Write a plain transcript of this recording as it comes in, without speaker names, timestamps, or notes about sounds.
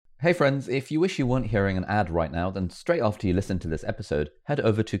Hey friends, if you wish you weren't hearing an ad right now, then straight after you listen to this episode, head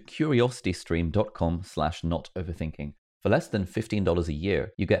over to curiositystream.com/notoverthinking. For less than $15 a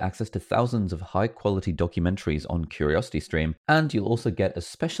year, you get access to thousands of high-quality documentaries on CuriosityStream, and you'll also get a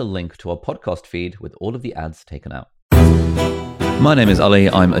special link to our podcast feed with all of the ads taken out. My name is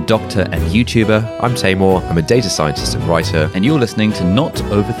Ali, I'm a doctor and YouTuber. I'm Taimur, I'm a data scientist and writer. And you're listening to Not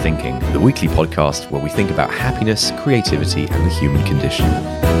Overthinking, the weekly podcast where we think about happiness, creativity, and the human condition.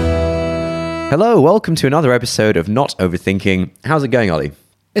 Hello, welcome to another episode of Not Overthinking. How's it going, Ali?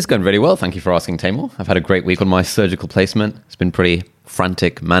 It's going really well, thank you for asking, Taimur. I've had a great week on my surgical placement. It's been pretty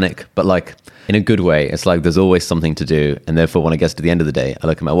frantic, manic, but like in a good way. It's like there's always something to do, and therefore when I get to the end of the day, I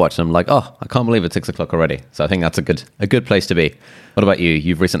look at my watch and I'm like, oh, I can't believe it's 6 o'clock already. So I think that's a good place to be. What about you?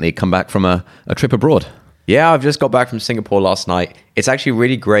 You've recently come back from a trip abroad. Yeah, I've just got back from Singapore last night. It's actually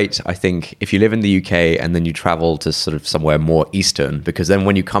really great, I think, if you live in the UK and then you travel to sort of somewhere more Eastern, because then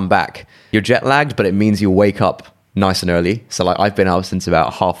when you come back, you're jet lagged, but it means you'll wake up nice and early. So like I've been out since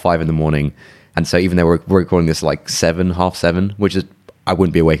about 5:30 in the morning. And so even though we're recording this like 7:30, which is, I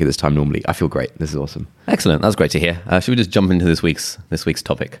wouldn't be awake at this time normally. I feel great. This is awesome. Excellent. That's great to hear. Should we just jump into this week's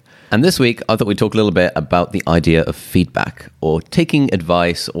topic? And this week, I thought we'd talk a little bit about the idea of feedback or taking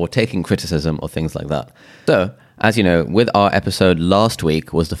advice or taking criticism or things like that. So, as you know, with our episode last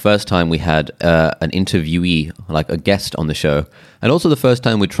week was the first time we had an interviewee, like a guest on the show, and also the first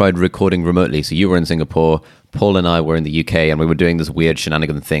time we tried recording remotely. So you were in Singapore, Paul and I were in the UK, and we were doing this weird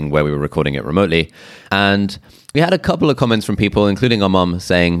shenanigan thing where we were recording it remotely. And we had a couple of comments from people, including our mum,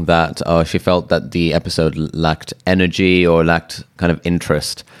 saying that she felt that the episode lacked energy or lacked kind of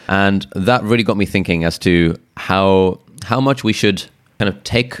interest. And that really got me thinking as to how much we should kind of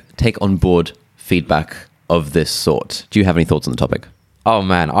take on board feedback of this sort. Do you have any thoughts on the topic? Oh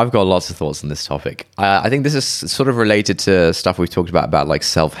man, I've got lots of thoughts on this topic. I think this is sort of related to stuff we've talked about like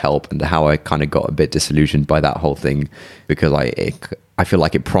self-help and how I kind of got a bit disillusioned by that whole thing because I feel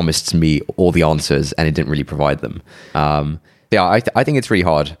like it promised me all the answers and it didn't really provide them. I think it's really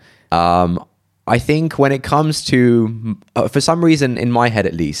hard. I think when it comes to, for some reason in my head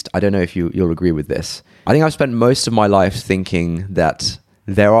at least, I don't know if you'll agree with this. I think I've spent most of my life thinking that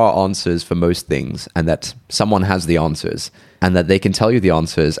there are answers for most things and that someone has the answers and that they can tell you the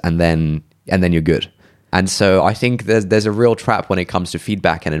answers and then you're good. And so I think there's a real trap when it comes to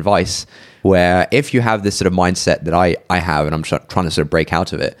feedback and advice where if you have this sort of mindset that I have and I'm trying to sort of break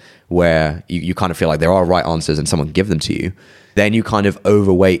out of it, where you kind of feel like there are right answers and someone can give them to you, then you kind of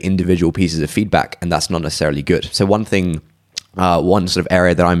overweight individual pieces of feedback and that's not necessarily good. So one thing, one sort of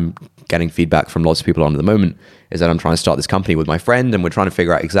area that I'm getting feedback from lots of people on at the moment is that I'm trying to start this company with my friend and we're trying to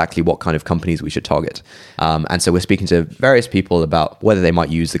figure out exactly what kind of companies we should target. And so we're speaking to various people about whether they might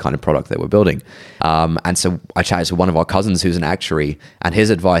use the kind of product that we're building. And so I chatted to one of our cousins who's an actuary and his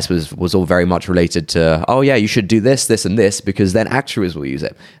advice was all very much related to, oh yeah, you should do this, this and this because then actuaries will use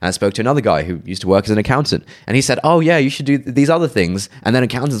it. And I spoke to another guy who used to work as an accountant and he said, oh yeah, you should do these other things and then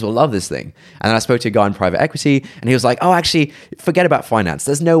accountants will love this thing. And then I spoke to a guy in private equity and he was like, oh, actually, forget about finance.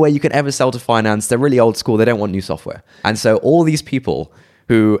 There's no way you can ever sell to finance. They're really old school. They don't want new software. And so all these people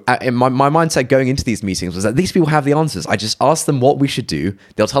who, in my mindset going into these meetings was that these people have the answers. I just ask them what we should do.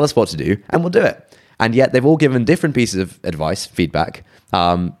 They'll tell us what to do and we'll do it. And yet they've all given different pieces of advice, feedback,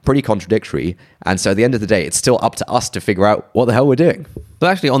 pretty contradictory. And so at the end of the day, it's still up to us to figure out what the hell we're doing. But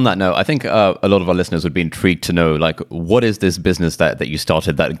actually on that note, I think a lot of our listeners would be intrigued to know, like, what is this business that you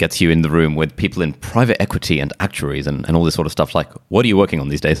started that gets you in the room with people in private equity and actuaries and all this sort of stuff? Like, what are you working on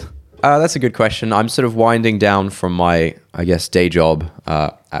these days? That's a good question. I'm sort of winding down from my, I guess, day job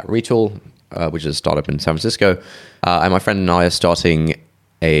at Retool, which is a startup in San Francisco. And my friend and I are starting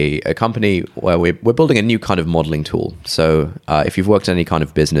a company where we're building a new kind of modeling tool. So if you've worked in any kind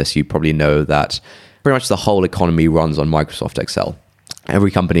of business, you probably know that pretty much the whole economy runs on Microsoft Excel. Every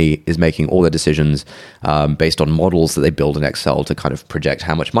company is making all their decisions based on models that they build in Excel to kind of project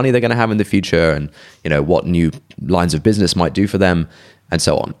how much money they're going to have in the future and, you know, what new lines of business might do for them and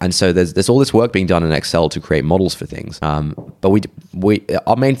so on. And so there's all this work being done in Excel to create models for things. But we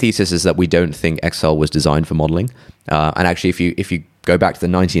our main thesis is that we don't think Excel was designed for modeling. And actually, if you go back to the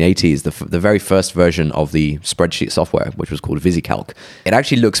 1980s, the very first version of the spreadsheet software, which was called VisiCalc, it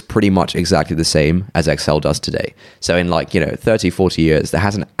actually looks pretty much exactly the same as Excel does today. So in 30, 40 years, there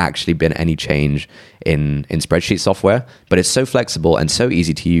hasn't actually been any change in spreadsheet software, but it's so flexible and so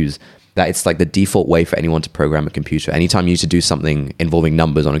easy to use that it's like the default way for anyone to program a computer. Anytime you need to do something involving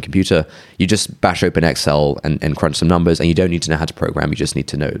numbers on a computer, you just bash open Excel and crunch some numbers, and you don't need to know how to program. You just need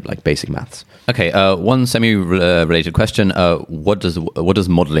to know like basic maths. Okay, one semi-related question. What does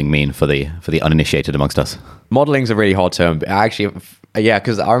modeling mean for the uninitiated amongst us? Modeling's a really hard term. Actually, yeah,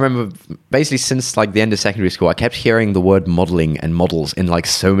 because I remember basically since like the end of secondary school, I kept hearing the word modeling and models in like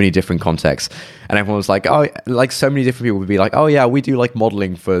so many different contexts. And everyone was like, oh, like so many different people would be like, oh yeah, we do like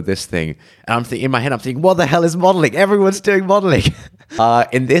modeling for this thing. And I'm thinking in my head, I'm thinking, what the hell is modeling? Everyone's doing modeling.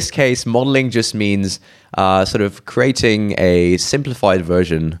 In this case, modeling just means sort of creating a simplified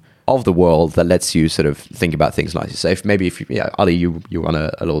version of the world that lets you sort of think about things like this. So Ali, you run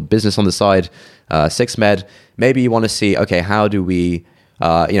a little business on the side, SixMed. Maybe you want to see, okay, how do we,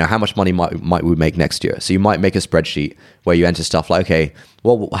 how much money might we make next year? So you might make a spreadsheet where you enter stuff like, okay,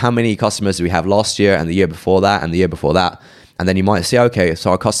 well, how many customers do we have last year and the year before that and the year before that? And then you might say, okay,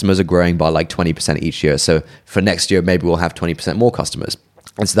 so our customers are growing by like 20% each year. So for next year, maybe we'll have 20% more customers.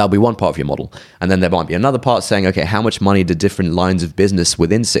 And so that'll be one part of your model. And then there might be another part saying, okay, how much money do different lines of business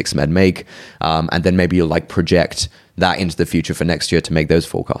within SixMed make? And then maybe you'll like project that into the future for next year to make those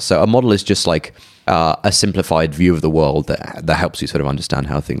forecasts. So a model is just like a simplified view of the world that helps you sort of understand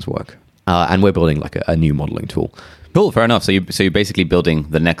how things work. And we're building like a new modeling tool. Cool, fair enough. So you're basically building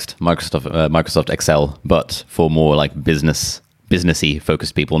the next Microsoft Excel, but for more like businessy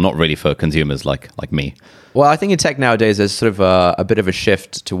focused people, not really for consumers like me. Well, I think in tech nowadays, there's sort of a bit of a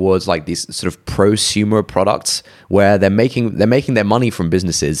shift towards like these sort of prosumer products where they're making their money from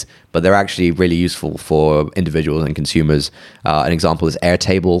businesses, but they're actually really useful for individuals and consumers. An example is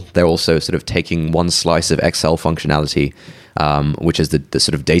Airtable. They're also sort of taking one slice of Excel functionality, which is the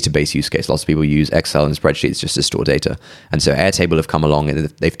sort of database use case. Lots of people use Excel and spreadsheets just to store data. And so Airtable have come along and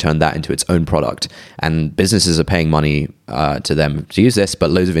they've turned that into its own product. And businesses are paying money to them to use this, but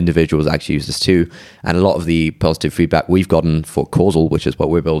loads of individuals actually use this too. And a lot of the positive feedback we've gotten for Causal, which is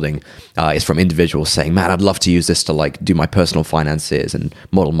what we're building, is from individuals saying, man, I'd love to use this to like do my personal finances and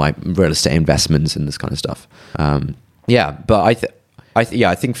model my real estate investments and this kind of stuff. But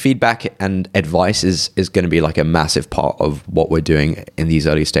I think feedback and advice is going to be like a massive part of what we're doing in these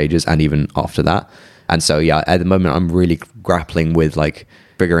early stages and even after that. And so, yeah, at the moment, I'm really grappling with like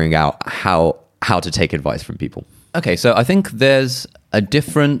figuring out how to take advice from people. Okay, so I think there's a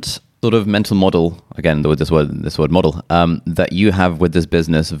different sort of mental model, again, with this word model, that you have with this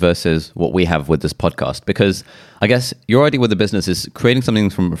business versus what we have with this podcast. Because I guess your idea with the business is creating something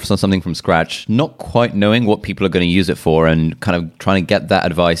from scratch, not quite knowing what people are going to use it for, and kind of trying to get that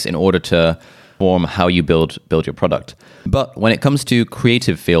advice in order to form how you build your product. But when it comes to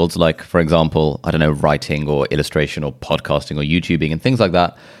creative fields, like, for example, I don't know, writing or illustration or podcasting or YouTubing and things like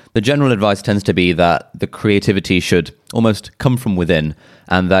that, the general advice tends to be that the creativity should almost come from within,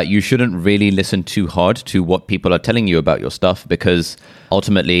 and that you shouldn't really listen too hard to what people are telling you about your stuff, because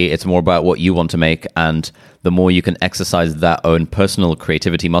ultimately it's more about what you want to make, and the more you can exercise that own personal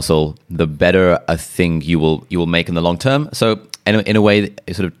creativity muscle, the better a thing you will make in the long term. So in a way,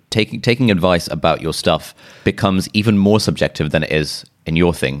 sort of taking advice about your stuff becomes even more subjective than it is in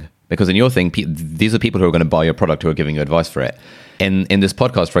your thing. Because in your thing, these are people who are going to buy your product who are giving you advice for it. In this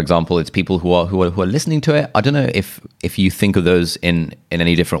podcast, for example, it's people who are listening to it. I don't know if you think of those in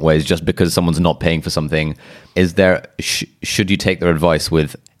any different ways. Just because someone's not paying for something, is there should you take their advice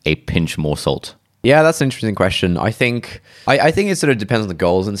with a pinch more salt? Yeah, that's an interesting question. I think it sort of depends on the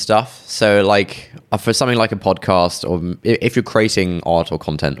goals and stuff. So like for something like a podcast, or if you're creating art or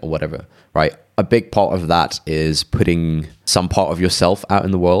content or whatever, right? A big part of that is putting some part of yourself out in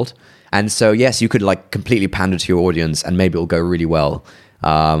the world. And so, yes, you could like completely pander to your audience and maybe it'll go really well.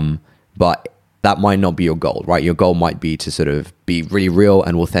 But that might not be your goal, right? Your goal might be to sort of be really real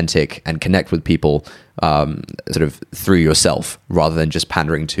and authentic and connect with people sort of through yourself, rather than just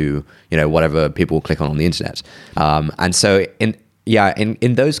pandering to, whatever people will click on the internet. And so in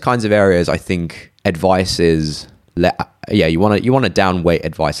those kinds of areas, I think advice is, you want to downweight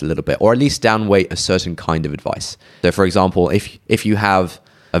advice a little bit, or at least downweight a certain kind of advice. So for example, if you have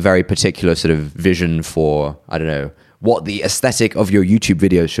a very particular sort of vision for, I don't know, what the aesthetic of your YouTube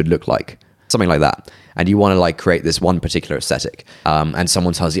videos should look like, something like that, and you want to like create this one particular aesthetic, and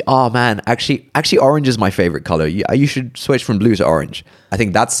someone tells you, oh man, actually orange is my favorite color, you should switch from blue to orange. I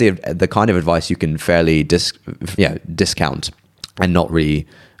think that's the kind of advice you can fairly discount and not really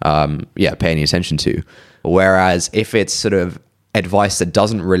pay any attention to. Whereas if it's sort of advice that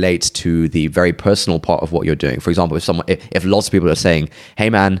doesn't relate to the very personal part of what you're doing, for example, if lots of people are saying, hey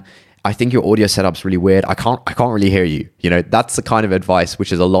man, I think your audio setup's really weird. I can't really hear you. That's the kind of advice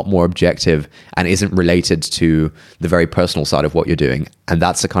which is a lot more objective and isn't related to the very personal side of what you're doing. And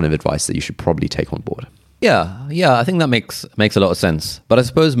that's the kind of advice that you should probably take on board. Yeah, I think that makes a lot of sense. But I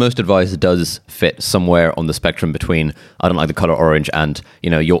suppose most advice does fit somewhere on the spectrum between I don't like the color orange and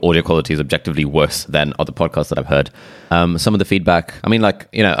your audio quality is objectively worse than other podcasts that I've heard. Some of the feedback, I mean,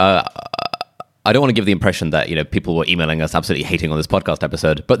 I don't want to give the impression that people were emailing us absolutely hating on this podcast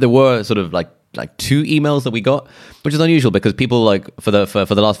episode, but there were sort of like 2 emails that we got, which is unusual because people for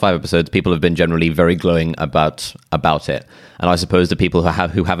the last 5 episodes, people have been generally very glowing about it, and I suppose the people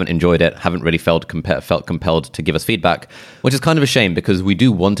who haven't enjoyed it haven't really felt compelled to give us feedback, which is kind of a shame because we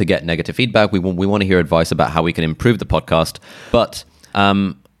do want to get negative feedback. We want to hear advice about how we can improve the podcast, but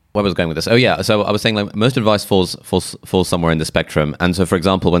where was I going with this? Oh yeah, so I was saying most advice falls somewhere in the spectrum. And so, for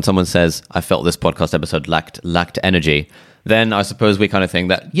example, when someone says, "I felt this podcast episode lacked energy," then I suppose we kind of think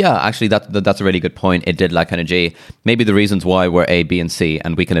that actually that's a really good point. It did lack energy. Maybe the reasons why were A, B, and C,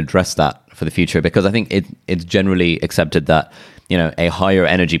 and we can address that for the future because I think it's generally accepted that a higher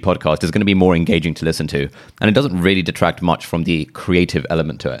energy podcast is going to be more engaging to listen to, and it doesn't really detract much from the creative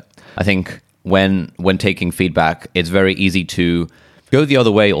element to it. I think when taking feedback, it's very easy to go the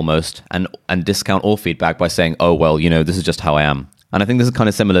other way almost and discount all feedback by saying, oh, well, this is just how I am. And I think this is kind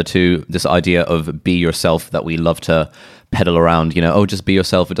of similar to this idea of be yourself that we love to peddle around, just be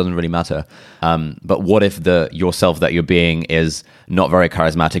yourself. It doesn't really matter. But what if the yourself that you're being is not very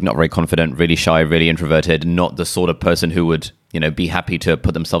charismatic, not very confident, really shy, really introverted, not the sort of person who would, be happy to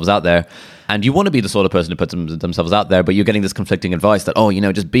put themselves out there. And you want to be the sort of person who puts themselves out there, but you're getting this conflicting advice that,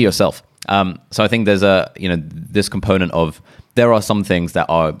 just be yourself. So I think there's this component of there are some things that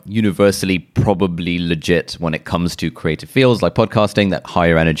are universally probably legit when it comes to creative fields like podcasting, that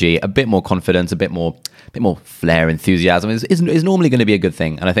higher energy, a bit more confidence, a bit more flair, enthusiasm is normally going to be a good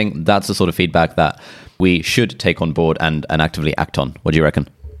thing. And I think that's the sort of feedback that we should take on board and actively act on. What do you reckon?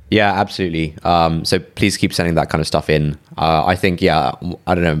 Yeah, absolutely. So please keep sending that kind of stuff in. I think, I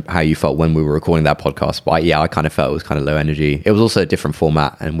don't know how you felt when we were recording that podcast, but I kind of felt it was kind of low energy. It was also a different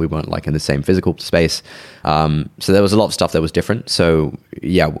format and we weren't in the same physical space. So there was a lot of stuff that was different. So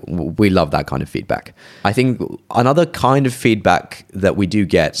we love that kind of feedback. I think another kind of feedback that we do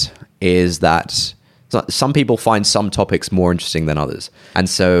get is that some people find some topics more interesting than others. And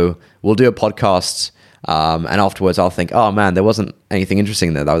so we'll do a podcast and afterwards I'll think, oh man, there wasn't anything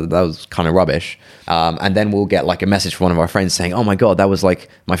interesting there. That was kind of rubbish. And then we'll get a message from one of our friends saying, oh my God, that was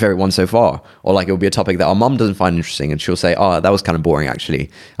my favorite one so far. Or it'll be a topic that our mum doesn't find interesting and she'll say, oh, that was kind of boring actually.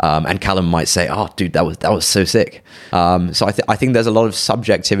 And Callum might say, oh dude, that was so sick. So I think there's a lot of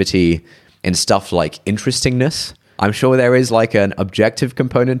subjectivity in stuff like interestingness. I'm sure there is an objective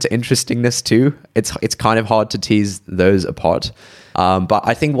component to interestingness too. It's kind of hard to tease those apart. But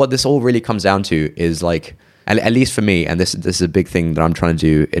I think what this all really comes down to is at least for me, and this is a big thing that I'm trying to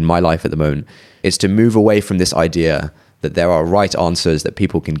do in my life at the moment, is to move away from this idea that there are right answers that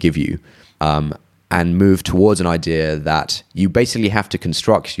people can give you, and move towards an idea that you basically have to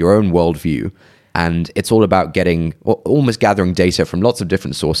construct your own worldview. And it's all about almost gathering data from lots of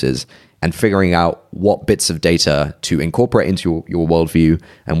different sources and figuring out what bits of data to incorporate into your worldview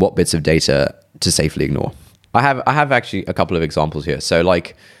and what bits of data to safely ignore. I have actually a couple of examples here. So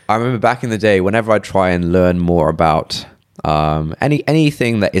I remember back in the day, whenever I try and learn more about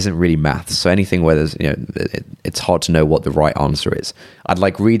anything that isn't really maths, so anything where there's it's hard to know what the right answer is,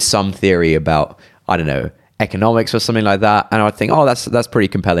 I'd read some theory about, I don't know, economics or something like that, and I'd think, oh, that's pretty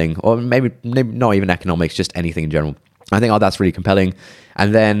compelling. Or maybe not even economics, just anything in general. I think, oh, that's really compelling.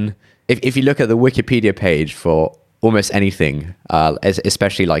 And then if you look at the Wikipedia page for almost anything,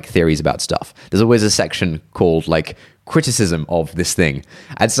 especially theories about stuff, there's always a section called criticism of this thing.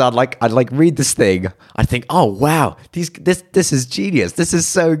 And so I'd read this thing, I'd think, oh wow, this is genius, this is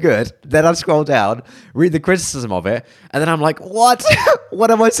so good. Then I'd scroll down, read the criticism of it, and then I'm like, what? What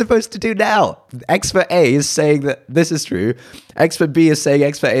am I supposed to do now? Expert A is saying that this is true, expert B is saying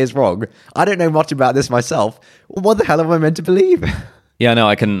expert A is wrong. I don't know much about this myself. What the hell am I meant to believe? Yeah, no,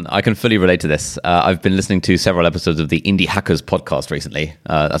 I can fully relate to this. I've been listening to several episodes of the Indie Hackers podcast recently.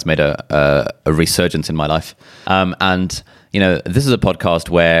 That's made a resurgence in my life. And this is a podcast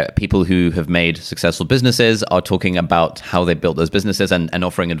where people who have made successful businesses are talking about how they built those businesses and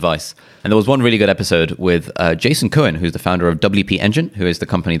offering advice. And there was one really good episode with Jason Cohen, who's the founder of WP Engine, who is the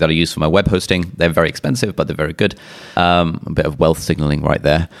company that I use for my web hosting. They're very expensive, but they're very good. A bit of wealth signaling right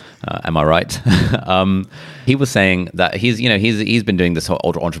there. Am I right? He was saying that he's been doing this whole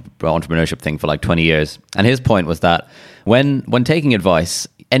entrepreneurship thing for 20 years. And his point was that when taking advice,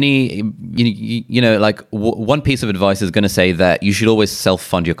 one piece of advice is going to say that you should always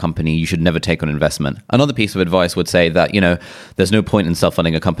self-fund your company. You should never take on investment. Another piece of advice would say that, there's no point in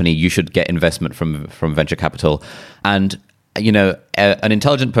self-funding a company. You should get investment from venture capital. And an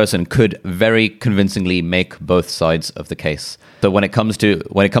intelligent person could very convincingly make both sides of the case. So when it comes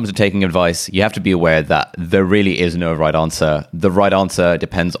to taking advice, you have to be aware that there really is no right answer. The right answer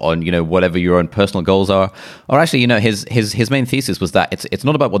depends on whatever your own personal goals are. Or actually, his main thesis was that it's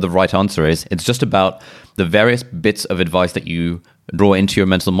not about what the right answer is. It's just about the various bits of advice that you draw into your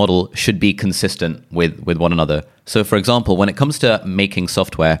mental model should be consistent with one another. So, for example, when it comes to making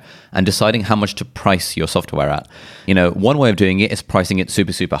software and deciding how much to price your software at, one way of doing it is pricing it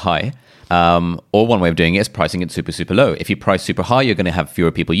super, super high. Or one way of doing it is pricing it super, super low. If you price super high, you're going to have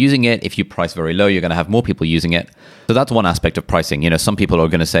fewer people using it. If you price very low, you're going to have more people using it. So that's one aspect of pricing. Some people are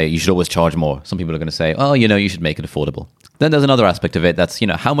going to say you should always charge more. Some people are going to say, oh, you should make it affordable. Then there's another aspect of it that's,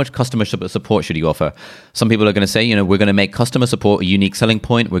 how much customer support should you offer? Some people are going to say, we're going to make customer support a unique selling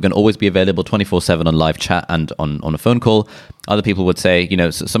point. We're going to always be available 24/7 on live chat and on a phone call. Other people would say,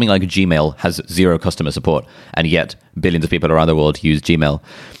 something like Gmail has zero customer support, and yet billions of people around the world use Gmail.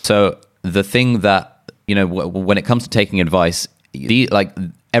 So the thing that, when it comes to taking advice,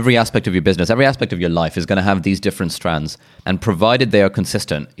 every aspect of your business, every aspect of your life is going to have these different strands. And provided they are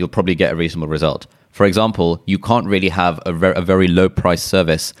consistent, you'll probably get a reasonable result. For example, you can't really have a very low price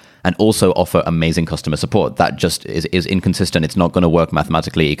service and also offer amazing customer support. That just is inconsistent. It's not going to work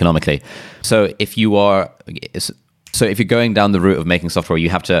mathematically, economically. So if you're going down the route of making software, you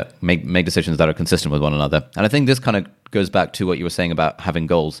have to make decisions that are consistent with one another. And I think this kind of goes back to what you were saying about having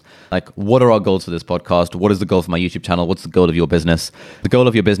goals. Like, what are our goals for this podcast? What is the goal for my YouTube channel? What's the goal of your business? The goal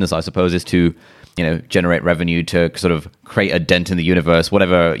of your business, I suppose, is to generate revenue, to sort of create a dent in the universe,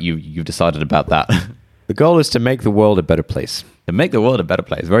 whatever you've decided about that. The goal is to make the world a better place. To make the world a better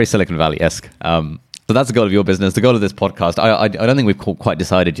place. Very Silicon Valley-esque. So that's the goal of your business. The goal of this podcast, I don't think we've quite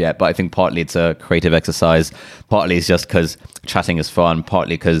decided yet, but I think partly it's a creative exercise. Partly it's just because chatting is fun.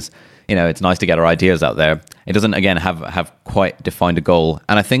 Partly because, it's nice to get our ideas out there. It doesn't, again, have quite defined a goal.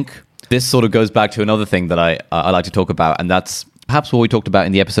 And I think this sort of goes back to another thing that I like to talk about, and that's perhaps what we talked about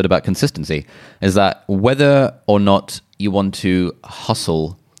in the episode about consistency, is that whether or not you want to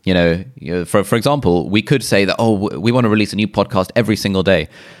hustle, for example, we could say that, we want to release a new podcast every single day.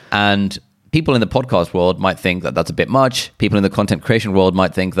 And people in the podcast world might think that that's a bit much. People in the content creation world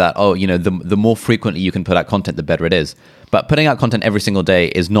might think that, the more frequently you can put out content, the better it is. But putting out content every single day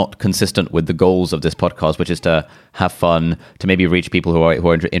is not consistent with the goals of this podcast, which is to have fun, to maybe reach people who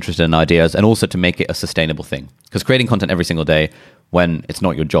are interested in ideas, and also to make it a sustainable thing. Because creating content every single day when it's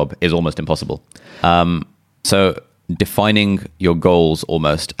not your job is almost impossible. So defining your goals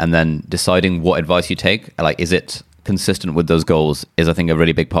almost, and then deciding what advice you take, is it consistent with those goals, is, I think, a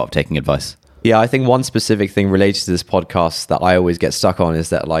really big part of taking advice. Yeah, I think one specific thing related to this podcast that I always get stuck on is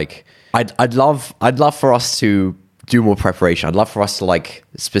that I'd love for us to do more preparation. I'd love for us to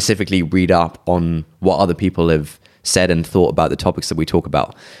specifically read up on what other people have said and thought about the topics that we talk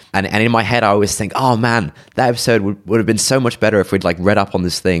about. And in my head, I always think, oh man, that episode would have been so much better if we'd read up on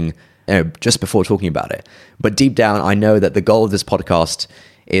this thing just before talking about it. But deep down, I know that the goal of this podcast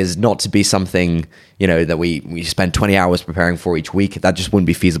is not to be something, that we spend 20 hours preparing for each week. That just wouldn't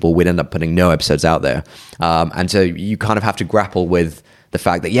be feasible. We'd end up putting no episodes out there. And so you kind of have to grapple with the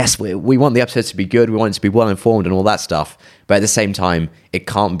fact that, yes, we want the episodes to be good. We want it to be well-informed and all that stuff. But at the same time, it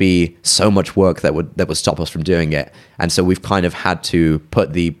can't be so much work that would stop us from doing it. And so we've kind of had to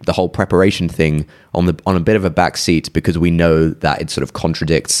put the whole preparation thing on a bit of a back seat, because we know that it sort of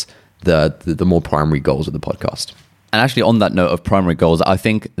contradicts the more primary goals of the podcast. And actually, on that note of primary goals, I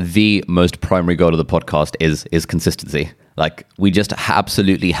think the most primary goal of the podcast is consistency. We just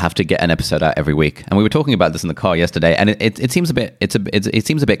absolutely have to get an episode out every week. And we were talking about this in the car yesterday, and it seems a bit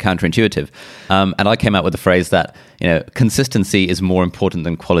counterintuitive. And I came out with the phrase that consistency is more important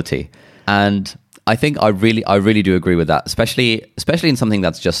than quality. And I think I really do agree with that, especially in something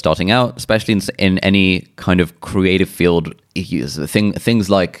that's just starting out, especially in any kind of creative field. Things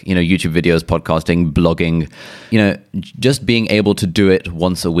like YouTube videos, podcasting, blogging, just being able to do it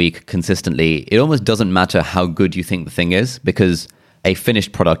once a week consistently. It almost doesn't matter how good you think the thing is, because a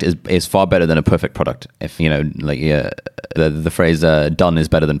finished product is far better than a perfect product. If the phrase "done is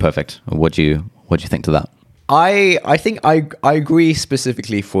better than perfect." What do you think to that? I think I agree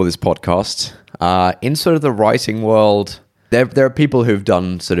specifically for this podcast. In sort of the writing world, There are people who've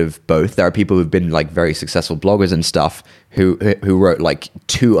done sort of both. There are people who've been like very successful bloggers and stuff who wrote like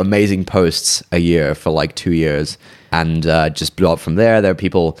 2 amazing posts a year for like 2 years and just blew up from there. There are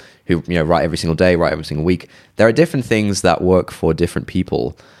people who write every single day, write every single week. There are different things that work for different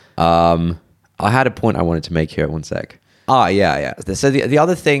people. I had a point I wanted to make here. One sec. Yeah. So the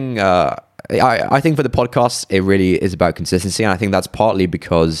other thing, I think for the podcast, it really is about consistency, and I think that's partly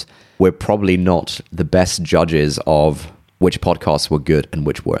because we're probably not the best judges of which podcasts were good and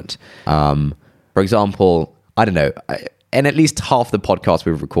which weren't. For example, I don't know, in at least half the podcasts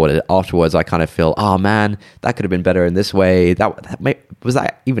we've recorded, afterwards I kind of feel, oh man, that could have been better in this way. Was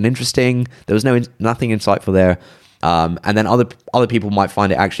that even interesting? There was nothing insightful there. And then other people might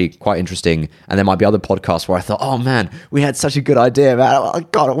find it actually quite interesting. And there might be other podcasts where I thought, oh man, we had such a good idea, man. Oh,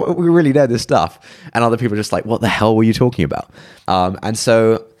 God, we really know this stuff. And other people are just like, what the hell were you talking about? And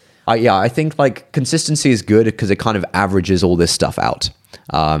so I think like consistency is good because it kind of averages all this stuff out.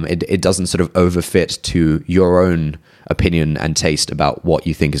 It doesn't sort of overfit to your own opinion and taste about what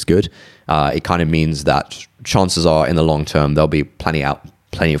you think is good. It kind of means that chances are in the long term, there'll be plenty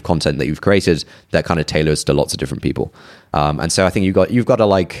of content that you've created that kind of tailors to lots of different people. And so I think you've got to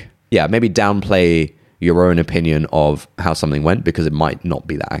like, maybe downplay your own opinion of how something went because it might not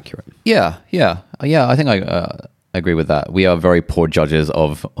be that accurate. Yeah. I think I agree with that. We are very poor judges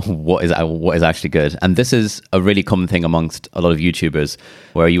of what is actually good, and this is a really common thing amongst a lot of YouTubers,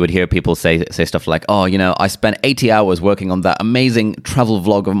 where you would hear people say stuff like, "Oh, I spent 80 hours working on that amazing travel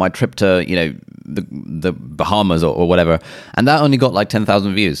vlog of my trip to the Bahamas or whatever, and that only got like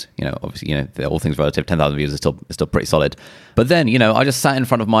 10,000 views." Obviously, all things relative. 10,000 views is still pretty solid. But then, I just sat in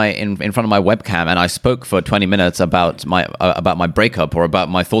front of my webcam and I spoke for 20 minutes about my breakup or about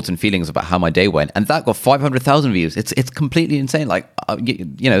my thoughts and feelings about how my day went, and that got 500,000 views. It's completely insane. Like,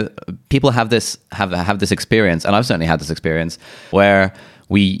 people have this experience, and I've certainly had this experience where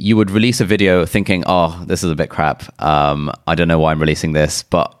you would release a video thinking, oh, this is a bit crap. I don't know why I'm releasing this,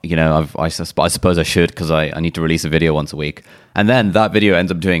 but I suppose I should because I need to release a video once a week. And then that video ends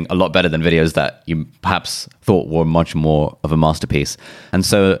up doing a lot better than videos that you perhaps thought were much more of a masterpiece. And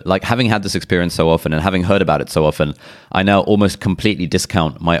so, like, having had this experience so often and having heard about it so often, I now almost completely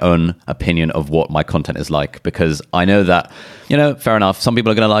discount my own opinion of what my content is like, because I know that, fair enough, some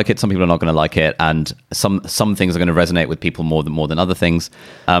people are going to like it, some people are not going to like it, and some things are going to resonate with people more than other things.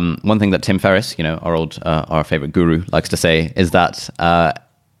 One thing that Tim Ferriss, our favorite guru, likes to say is that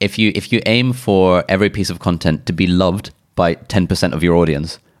if you aim for every piece of content to be loved by 10% of your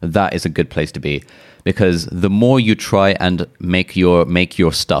audience, that is a good place to be, because the more you try and make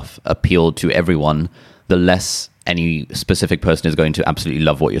your stuff appeal to everyone, the less any specific person is going to absolutely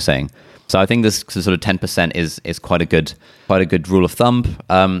love what you're saying. So I think this sort of 10% is quite a good rule of thumb.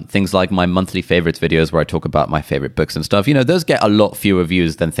 Things like my monthly favorites videos where I talk about my favorite books and stuff, those get a lot fewer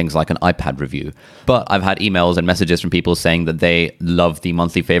views than things like an iPad review. But I've had emails and messages from people saying that they love the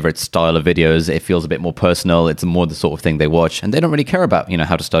monthly favorites style of videos. It feels a bit more personal. It's more the sort of thing they watch, and they don't really care about,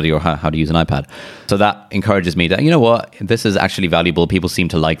 how to study or how to use an iPad. So that encourages me that, this is actually valuable. People seem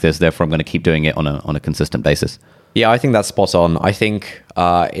to like this. Therefore, I'm going to keep doing it on a consistent basis. Yeah, I think that's spot on. I think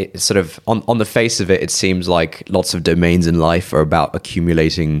it's sort of on the face of it, it seems like lots of domains in life are about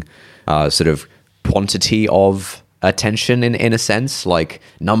accumulating sort of quantity of attention in a sense, like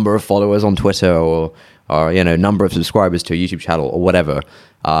number of followers on Twitter or number of subscribers to a YouTube channel or whatever.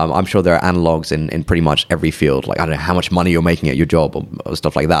 I'm sure there are analogs in pretty much every field. Like, I don't know how much money you're making at your job or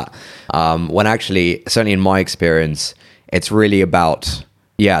stuff like that. When actually, certainly in my experience, it's really about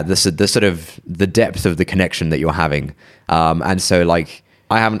the sort of the depth of the connection that you're having. And so, like,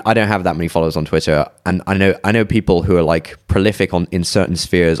 I don't have that many followers on Twitter, and I know people who are like prolific in certain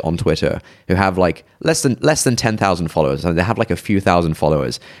spheres on Twitter who have like less than 10,000 followers, and they have like a few thousand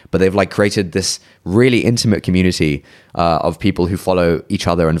followers, but they've like created this really intimate community of people who follow each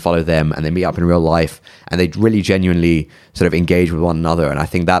other and follow them, and they meet up in real life, and they really genuinely sort of engage with one another, and I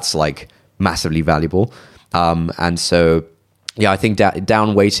think that's like massively valuable. And so, I think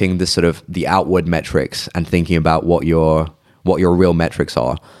down weighting the sort of the outward metrics and thinking about what your real metrics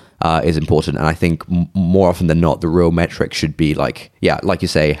are is important. And I think more often than not, the real metric should be like you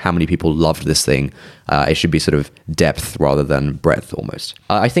say, how many people loved this thing. It should be sort of depth rather than breadth almost.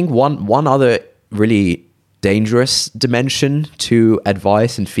 I think one other really dangerous dimension to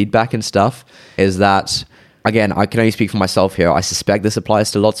advice and feedback and stuff is that, again, I can only speak for myself here. I suspect this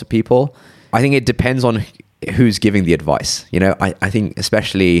applies to lots of people. I think it depends on who's giving the advice. I think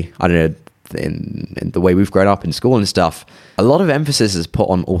especially, I don't know, in the way we've grown up in school and stuff, a lot of emphasis is put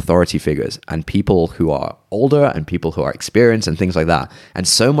on authority figures and people who are older and people who are experienced and things like that. And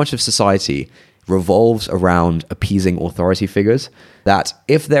so much of society revolves around appeasing authority figures. That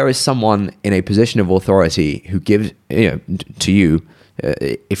if there is someone in a position of authority who gives, to you,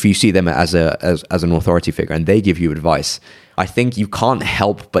 if you see them as an authority figure and they give you advice, I think you can't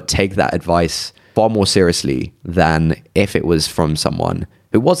help but take that advice far more seriously than if it was from someone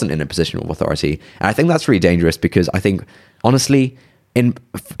who wasn't in a position of authority. And I think that's really dangerous because I think, honestly, in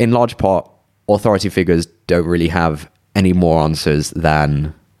large part, authority figures don't really have any more answers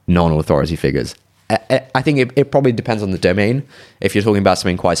than non-authority figures. I think it probably depends on the domain. If you're talking about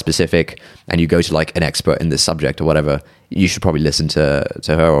something quite specific and you go to like an expert in this subject or whatever, you should probably listen to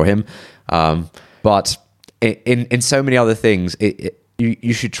her or him. But in so many other things,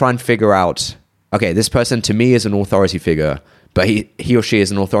 you should try and figure out, okay, this person to me is an authority figure, but he or she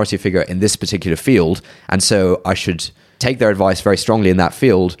is an authority figure in this particular field. And so I should take their advice very strongly in that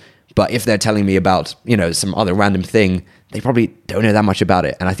field. But if they're telling me about, some other random thing, they probably don't know that much about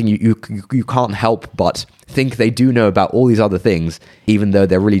it. And I think you can't help but think they do know about all these other things, even though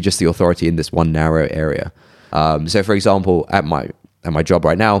they're really just the authority in this one narrow area. So for example, at my job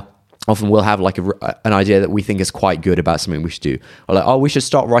right now, often we'll have like an idea that we think is quite good about something we should do. Or like, we should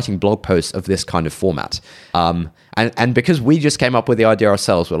start writing blog posts of this kind of format. And because we just came up with the idea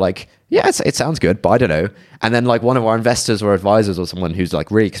ourselves, we're like, yeah, it sounds good, but I don't know. And then like one of our investors or advisors or someone who's like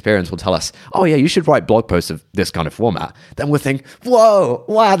really experienced will tell us, oh yeah, you should write blog posts of this kind of format. Then we'll think, whoa,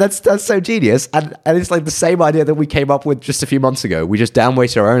 wow, that's so genius. And it's like the same idea that we came up with just a few months ago. We just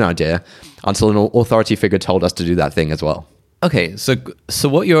downweighted our own idea until an authority figure told us to do that thing as well. Okay, so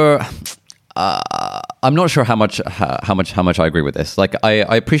what you're, I'm not sure how much I agree with this. Like,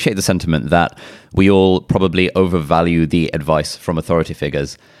 I appreciate the sentiment that we all probably overvalue the advice from authority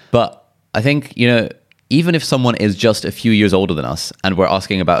figures, but I think even if someone is just a few years older than us, and we're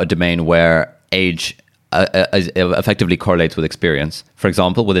asking about a domain where age effectively correlates with experience. For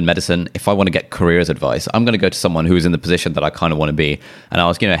example, within medicine, if I want to get careers advice, I'm going to go to someone who is in the position that I kind of want to be, and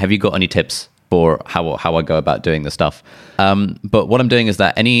ask, have you got any tips for how I go about doing this stuff? But what I'm doing is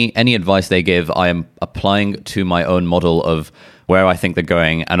that any advice they give, I am applying to my own model of where I think they're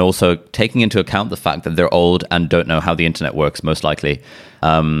going, and also taking into account the fact that they're old and don't know how the internet works, most likely.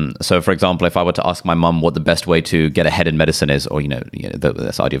 So, for example, if I were to ask my mum what the best way to get ahead in medicine is, or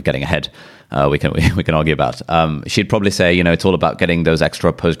this idea of getting ahead, we can argue about. She'd probably say, it's all about getting those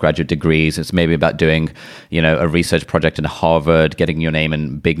extra postgraduate degrees. It's maybe about doing, a research project in Harvard, getting your name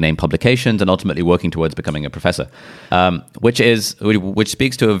in big name publications, and ultimately working towards becoming a professor. Which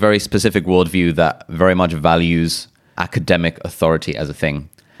speaks to a very specific worldview that very much values academic authority as a thing.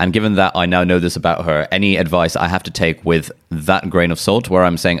 And given that I now know this about her, any advice I have to take with that grain of salt, where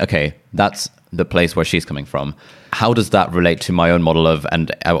I'm saying, okay, that's the place where she's coming from. How does that relate to my own model of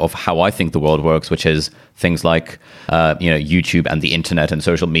how I think the world works, which is things like YouTube and the internet and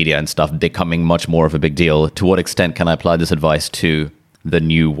social media and stuff becoming much more of a big deal? To what extent can I apply this advice to the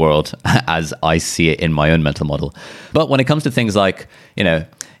new world as I see it in my own mental model? But when it comes to things like,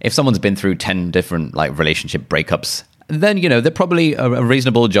 if someone's been through 10 different like relationship breakups, then, they're probably a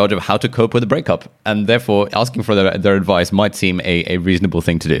reasonable judge of how to cope with a breakup. And therefore, asking for their advice might seem a reasonable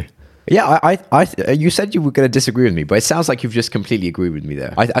thing to do. Yeah, you said you were going to disagree with me, but it sounds like you've just completely agreed with me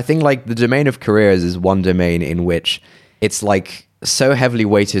there. I think like the domain of careers is one domain in which it's like so heavily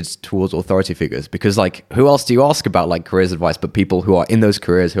weighted towards authority figures, because like who else do you ask about like careers advice but people who are in those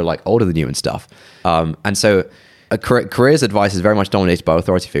careers who are like older than you and stuff. And so careers advice is very much dominated by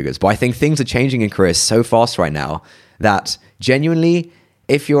authority figures. But I think things are changing in careers so fast right now that genuinely,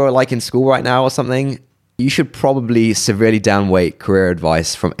 if you're like in school right now or something, you should probably severely downweight career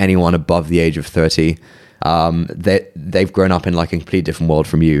advice from anyone above the age of 30. They've grown up in like a completely different world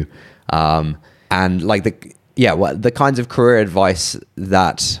from you. And like the kinds of career advice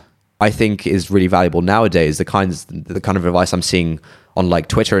that I think is really valuable nowadays, the kind of advice I'm seeing on like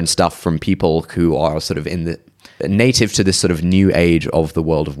Twitter and stuff from people who are sort of in the native to this sort of new age of the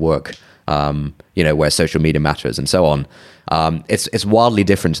world of work, where social media matters and so on. It's wildly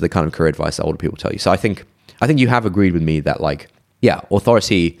different to the kind of career advice that older people tell you. So I think you have agreed with me that like, yeah,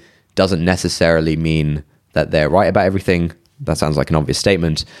 authority doesn't necessarily mean that they're right about everything. That sounds like an obvious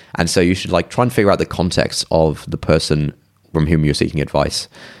statement. And so you should like try and figure out the context of the person from whom you're seeking advice.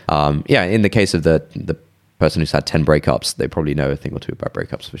 In the case of the person who's had 10 breakups, they probably know a thing or two about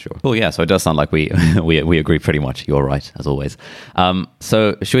breakups for sure. Well, yeah, so it does sound like we agree pretty much. You're right, as always.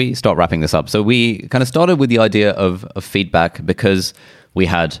 So should we start wrapping this up? So we kind of started with the idea of feedback because we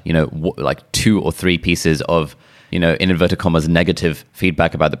had, like 2 or 3 pieces of, in inverted commas, negative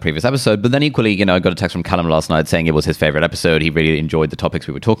feedback about the previous episode. But then equally, I got a text from Callum last night saying it was his favorite episode. He really enjoyed the topics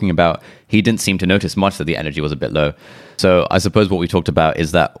we were talking about. He didn't seem to notice much that the energy was a bit low. So I suppose what we talked about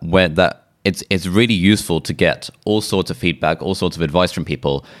is that it's really useful to get all sorts of feedback, all sorts of advice from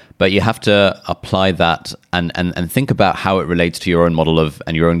people, but you have to apply that and think about how it relates to your own model of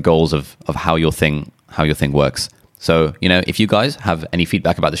and your own goals of how your thing works. So, if you guys have any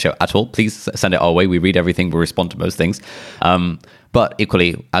feedback about the show at all, please send it our way. We read everything. We respond to most things. But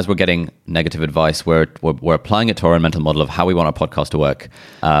equally, as we're getting negative advice, we're applying it to our own mental model of how we want our podcast to work,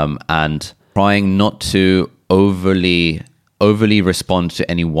 and trying not to overly respond to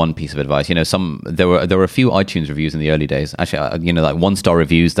any one piece of advice. There were a few iTunes reviews in the early days. Actually, like 1-star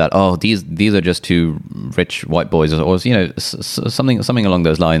reviews that these are just two rich white boys, or something along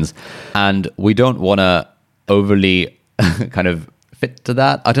those lines. And we don't want to overly kind of fit to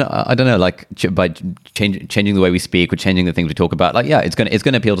that. I don't know. Like by changing the way we speak, or changing the things we talk about. Like, yeah, it's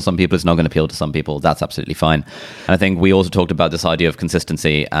gonna appeal to some people. It's not going to appeal to some people. That's absolutely fine. And I think we also talked about this idea of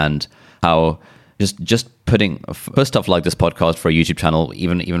consistency and how just putting for stuff like this podcast, for a YouTube channel,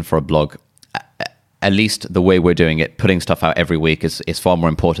 even for a blog, at least the way we're doing it, putting stuff out every week is far more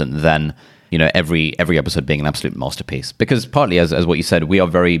important than every episode being an absolute masterpiece. Because partly, as what you said, we are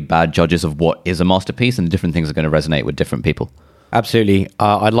very bad judges of what is a masterpiece, and different things are going to resonate with different people. Absolutely.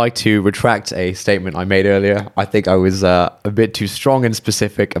 I'd like to retract a statement I made earlier. I think I was a bit too strong and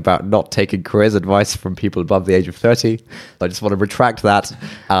specific about not taking careers advice from people above the age of 30. I just want to retract that.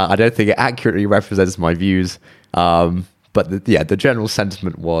 I don't think it accurately represents my views. But the general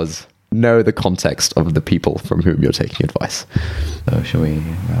sentiment was know the context of the people from whom you're taking advice. So shall we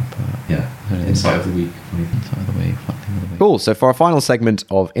wrap up? Yeah. Insight of the week. Insight of the week. Funny thing of the week. Cool. So for our final segment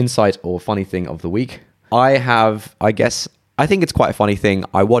of Insight or Funny Thing of the Week, I think it's quite a funny thing.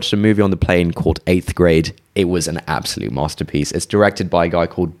 I watched a movie on the plane called 8th Grade. It was an absolute masterpiece. It's directed by a guy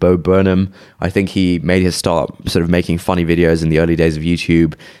called Bo Burnham. I think he made his start sort of making funny videos in the early days of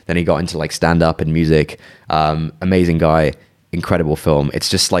YouTube. Then he got into like stand-up and music. Amazing guy. Incredible film. It's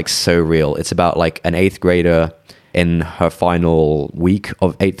just like so real. It's about like an 8th grader in her final week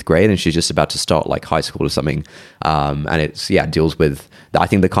of 8th grade, and she's just about to start like high school or something. And it deals with, I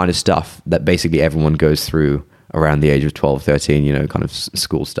think, the kind of stuff that basically everyone goes through around the age of 12, 13, kind of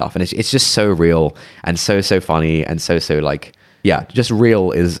school stuff. And it's just so real and so funny and so like, yeah, just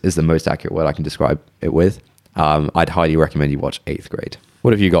real is the most accurate word I can describe it with. I'd highly recommend you watch 8th Grade.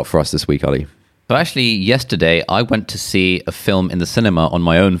 What have you got for us this week, Ali? So actually, yesterday, I went to see a film in the cinema on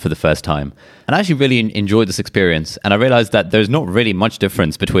my own for the first time. And I actually really enjoyed this experience. And I realized that there's not really much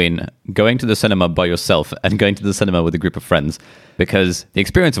difference between going to the cinema by yourself and going to the cinema with a group of friends. Because the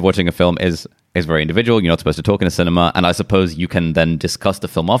experience of watching a film is very individual. You're not supposed to talk in a cinema. And I suppose you can then discuss the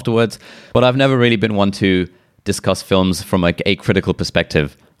film afterwards. But I've never really been one to discuss films from like a critical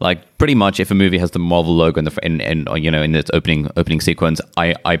perspective. Like pretty much if a movie has the Marvel logo in its opening sequence,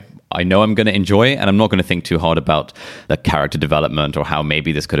 I know I'm going to enjoy it, and I'm not going to think too hard about the character development or how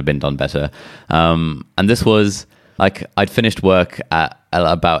maybe this could have been done better. And this was like I'd finished work at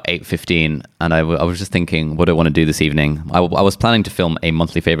about 8:15, and I was just thinking, what do I want to do this evening? I was planning to film a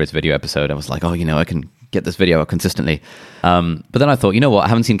monthly favorites video episode. I was like, I can get this video out consistently. But then I thought, you know what? I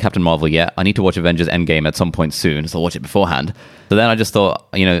haven't seen Captain Marvel yet. I need to watch Avengers Endgame at some point soon, so I'll watch it beforehand. So then I just thought,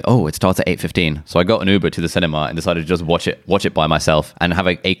 it starts at 8:15. So I got an Uber to the cinema and decided to just watch it by myself and have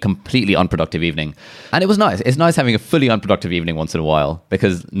a completely unproductive evening. And it was nice. It's nice having a fully unproductive evening once in a while,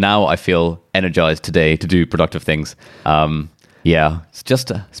 because now I feel energized today to do productive things. It's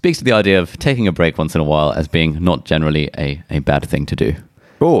just speaks to the idea of taking a break once in a while as being not generally a bad thing to do.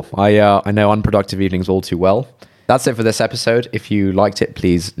 Cool. I know unproductive evenings all too well. That's it for this episode. If you liked it,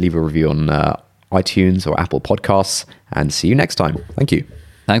 please leave a review on iTunes or Apple Podcasts, and see you next time. Thank you.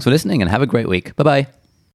 Thanks for listening, and have a great week. Bye-bye.